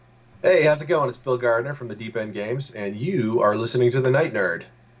Hey, how's it going? It's Bill Gardner from the Deep End Games, and you are listening to The Night Nerd.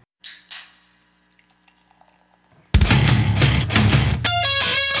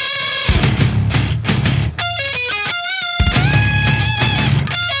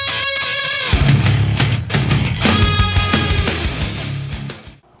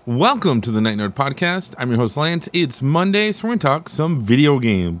 Welcome to the Night Nerd Podcast. I'm your host, Lance. It's Monday, so we're going to talk some video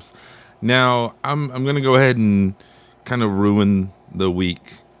games. Now, I'm going to go ahead and kind of ruin the week.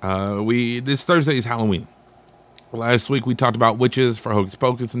 This Thursday is Halloween. Last week we talked about witches for Hocus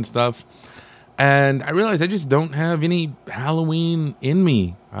Pocus and stuff, and I realized I just don't have any Halloween in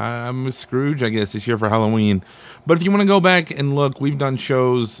me. I'm a Scrooge, I guess, this year for Halloween. But if you want to go back and look, we've done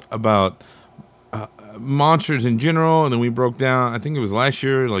shows about monsters in general, and then we broke down, I think it was last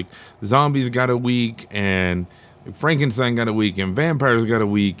year, like zombies got a week, and Frankenstein got a week, and vampires got a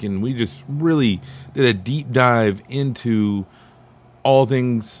week, and we just really did a deep dive into all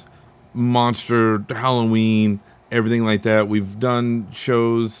things monster, Halloween, everything like that. We've done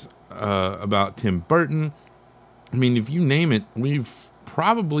shows about Tim Burton. I mean, if you name it, we've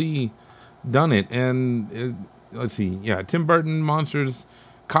probably done it. And let's see, yeah, Tim Burton, monsters,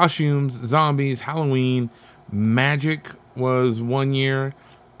 costumes, zombies, Halloween, magic was 1 year,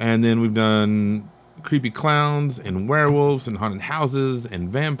 and then we've done creepy clowns and werewolves and haunted houses and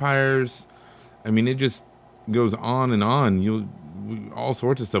vampires. I mean, it just goes on and on. All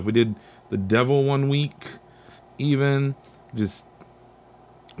sorts of stuff. We did the devil 1 week, even. Just,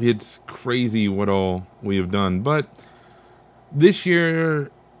 it's crazy what all we have done. But this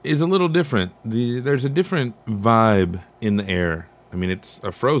year is a little different. There's a different vibe in the air. I mean, it's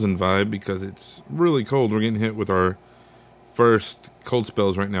a frozen vibe because it's really cold. We're getting hit with our first cold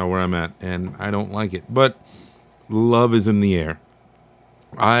spells right now where I'm at, and I don't like it. But love is in the air.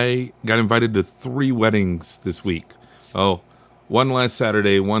 I got invited to 3 weddings this week. Oh, one last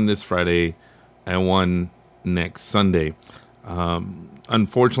Saturday, one this Friday, and one next Sunday.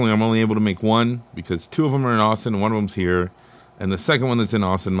 Unfortunately, I'm only able to make one because 2 of them are in Austin and 1 of them's here. And the second one that's in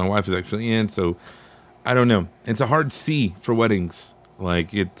Austin, my wife is actually in, so I don't know. It's a hard C for weddings.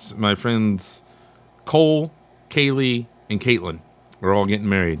 Like, it's my friends Cole, Kaylee, and Caitlin are all getting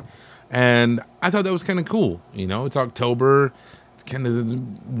married. And I thought that was kind of cool. You know, it's October. It's kind of, the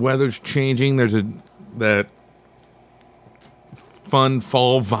weather's changing. There's that fun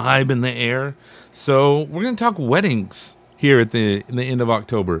fall vibe in the air. So we're going to talk weddings here in the end of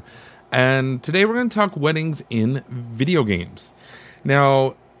October. And today we're going to talk weddings in video games.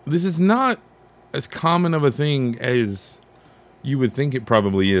 Now, this is not as common of a thing as you would think it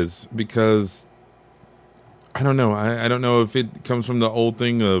probably is, because I don't know. I don't know if it comes from the old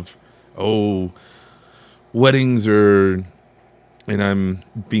thing of, weddings are, and I'm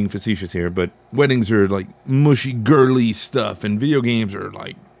being facetious here, but weddings are like mushy, girly stuff, and video games are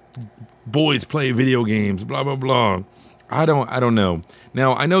like boys play video games, blah, blah, blah. I don't know.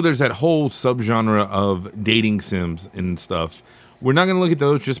 Now, I know there's that whole subgenre of dating sims and stuff. We're not going to look at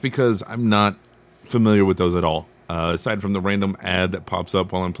those just because I'm not familiar with those at all. Aside from the random ad that pops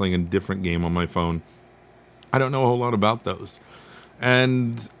up while I'm playing a different game on my phone, I don't know a whole lot about those.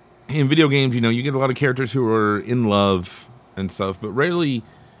 And in video games, you know, you get a lot of characters who are in love and stuff, but rarely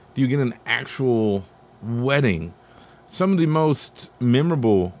do you get an actual wedding. Some of the most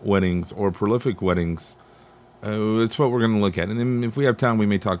memorable weddings or prolific weddings, it's what we're going to look at. And then if we have time, we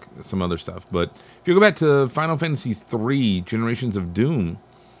may talk some other stuff. But if you go back to Final Fantasy III, Generations of Doom,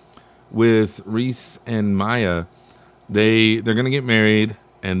 with Reese and Maya, they're going to get married,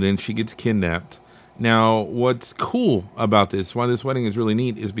 and then she gets kidnapped. Now, what's cool about this, why this wedding is really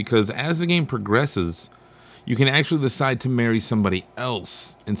neat, is because as the game progresses, you can actually decide to marry somebody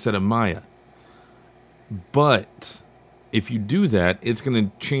else instead of Maya. But if you do that, it's going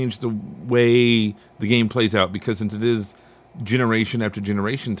to change the way the game plays out, because since it is generation after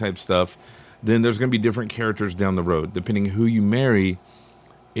generation type stuff, then there's going to be different characters down the road. Depending who you marry,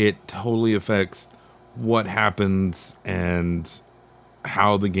 it totally affects what happens and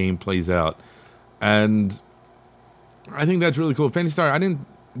how the game plays out. And I think that's really cool. Phantasy Star, I didn't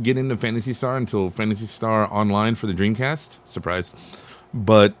get into Phantasy Star until Phantasy Star Online for the Dreamcast. Surprise.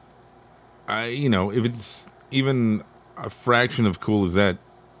 But if it's even a fraction of cool as that,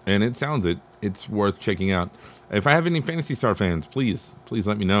 and it sounds it's worth checking out. If I have any Phantasy Star fans, please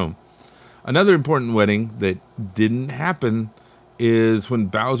let me know. Another important wedding that didn't happen is when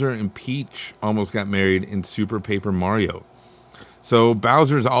Bowser and Peach almost got married in Super Paper Mario. So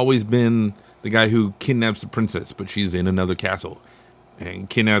Bowser's always been the guy who kidnaps the princess, but she's in another castle and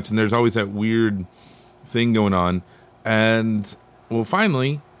kidnaps, and there's always that weird thing going on. And well,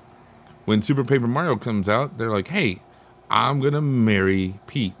 finally, when Super Paper Mario comes out, they're like, hey, I'm going to marry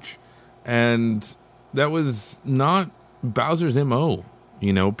Peach. And that was not Bowser's MO.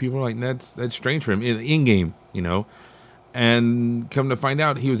 People are like, that's strange for him in game, And come to find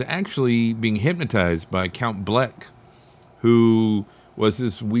out, he was actually being hypnotized by Count Bleck, who was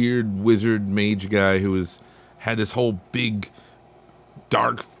this weird wizard mage guy who had this whole big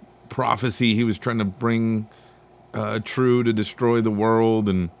dark prophecy he was trying to bring true to destroy the world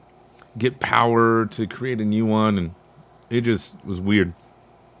and get power to create a new one, and it just was weird.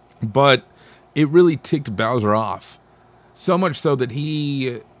 But it really ticked Bowser off, so much so that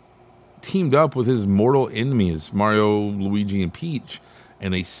he teamed up with his mortal enemies, Mario, Luigi, and Peach,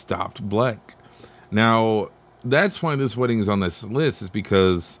 and they stopped Bleck. Now, that's why this wedding is on this list, is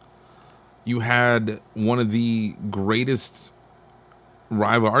because you had one of the greatest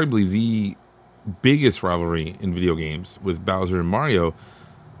arguably the biggest rivalry in video games with Bowser and Mario.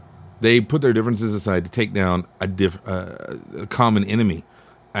 They put their differences aside to take down a common enemy.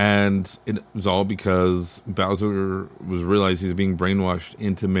 And it was all because Bowser realized he was being brainwashed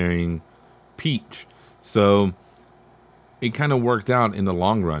into marrying Peach. So it kind of worked out in the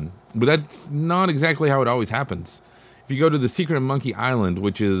long run. But that's not exactly how it always happens. If you go to The Secret of Monkey Island,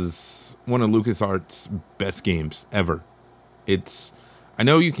 which is one of LucasArts' best games ever, I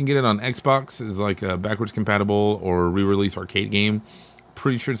know you can get it on Xbox as like a backwards compatible or re-release arcade game.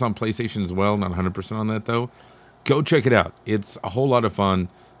 Pretty sure it's on PlayStation as well. Not 100% on that though. Go check it out. It's a whole lot of fun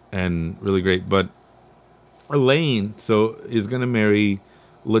and really great. But Elaine is going to marry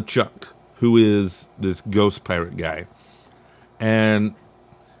LeChuck, who is this ghost pirate guy. And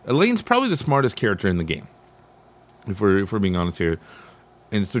Elaine's probably the smartest character in the game, if we're being honest here.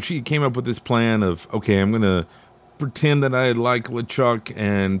 And so she came up with this plan of, okay, I'm going to pretend that I like LeChuck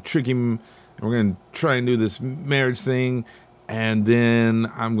and trick him, and we're going to try and do this marriage thing, and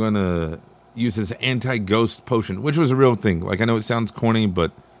then I'm going to use his anti-ghost potion, which was a real thing. Like, I know it sounds corny,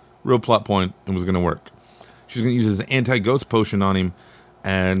 but real plot point, and was going to work. She's going to use his anti-ghost potion on him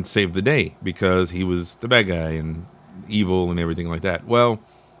and save the day, because he was the bad guy and evil and everything like that. Well,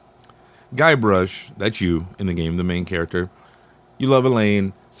 Guybrush, that's you in the game, the main character. You love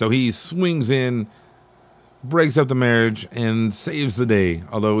Elaine, so he swings in, breaks up the marriage, and saves the day.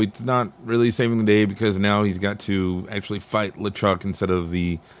 Although it's not really saving the day, because now he's got to actually fight LeChuck instead of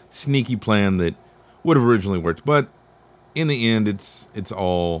the sneaky plan that would have originally worked. But in the end, it's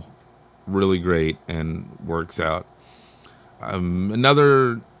all really great and works out.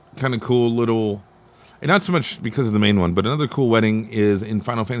 Another kind of cool little, and not so much because of the main one, but another cool wedding is in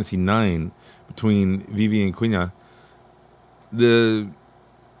Final Fantasy IX between Vivi and Quina.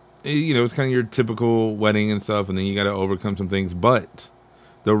 It's kind of your typical wedding and stuff, and then you got to overcome some things. But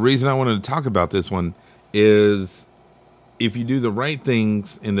the reason I wanted to talk about this one is if you do the right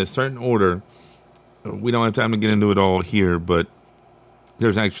things in a certain order, we don't have time to get into it all here, but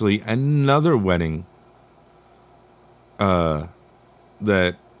there's actually another wedding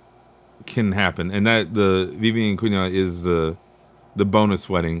that can happen, and that the Vivi and Quina is the bonus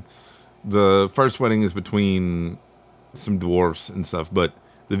wedding. The first wedding is between some dwarfs and stuff, but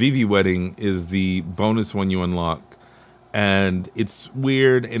the Vivi wedding is the bonus one you unlock, and it's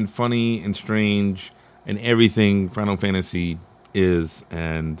weird and funny and strange and everything Final Fantasy is.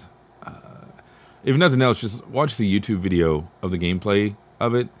 And if nothing else, just watch the YouTube video of the gameplay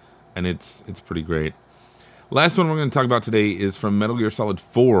of it, and it's pretty great. Last one we're going to talk about today is from Metal Gear Solid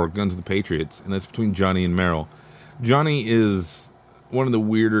 4, Guns of the Patriots, and that's between Johnny and Meryl. Johnny is one of the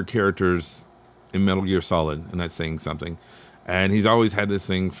weirder characters in Metal Gear Solid, and that's saying something. And he's always had this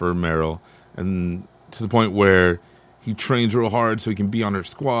thing for Meryl, and to the point where he trains real hard so he can be on her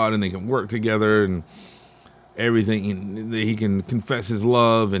squad and they can work together and everything. He can confess his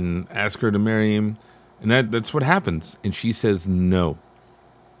love and ask her to marry him, and that's what happens. And she says no.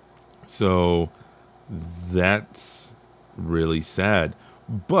 So that's really sad.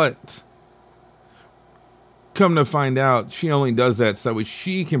 But come to find out, she only does that so that way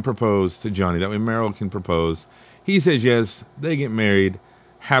she can propose to Johnny. That way Meryl can propose. He says yes. They get married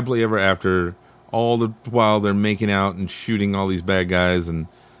happily ever after. All the while they're making out and shooting all these bad guys, and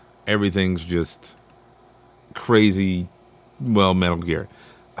everything's just crazy. Well, Metal Gear.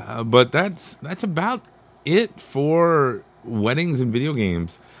 But that's about it for weddings and video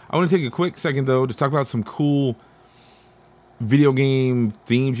games. I want to take a quick second though to talk about some cool video game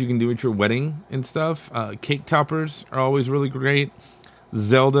themes you can do at your wedding and stuff. Cake toppers are always really great.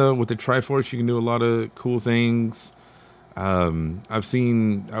 Zelda with the Triforce, you can do a lot of cool things. I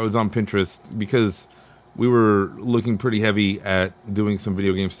was on Pinterest because we were looking pretty heavy at doing some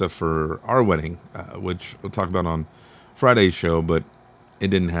video game stuff for our wedding, which we'll talk about on Friday's show, but it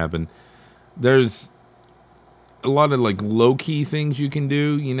didn't happen. There's a lot of like low key things you can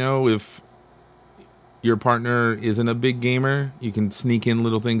do. You know, if your partner isn't a big gamer, you can sneak in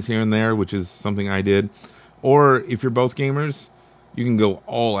little things here and there, which is something I did. Or if you're both gamers, you can go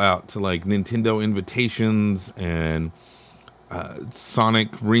all out to like Nintendo invitations and Sonic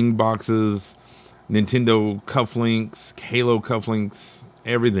ring boxes, Nintendo cufflinks, Halo cufflinks,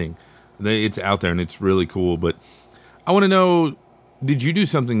 everything. It's out there and it's really cool. But I want to know, did you do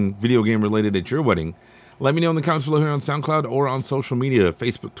something video game related at your wedding? Let me know in the comments below here on SoundCloud or on social media,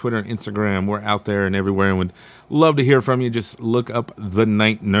 Facebook, Twitter, Instagram. We're out there and everywhere and would love to hear from you. Just look up The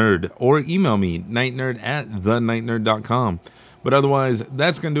Night Nerd or email me, nightnerd@thenightnerd.com. But otherwise,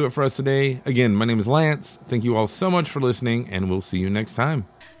 that's going to do it for us today. Again, my name is Lance. Thank you all so much for listening, and we'll see you next time.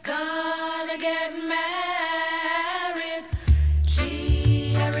 Gonna get mad.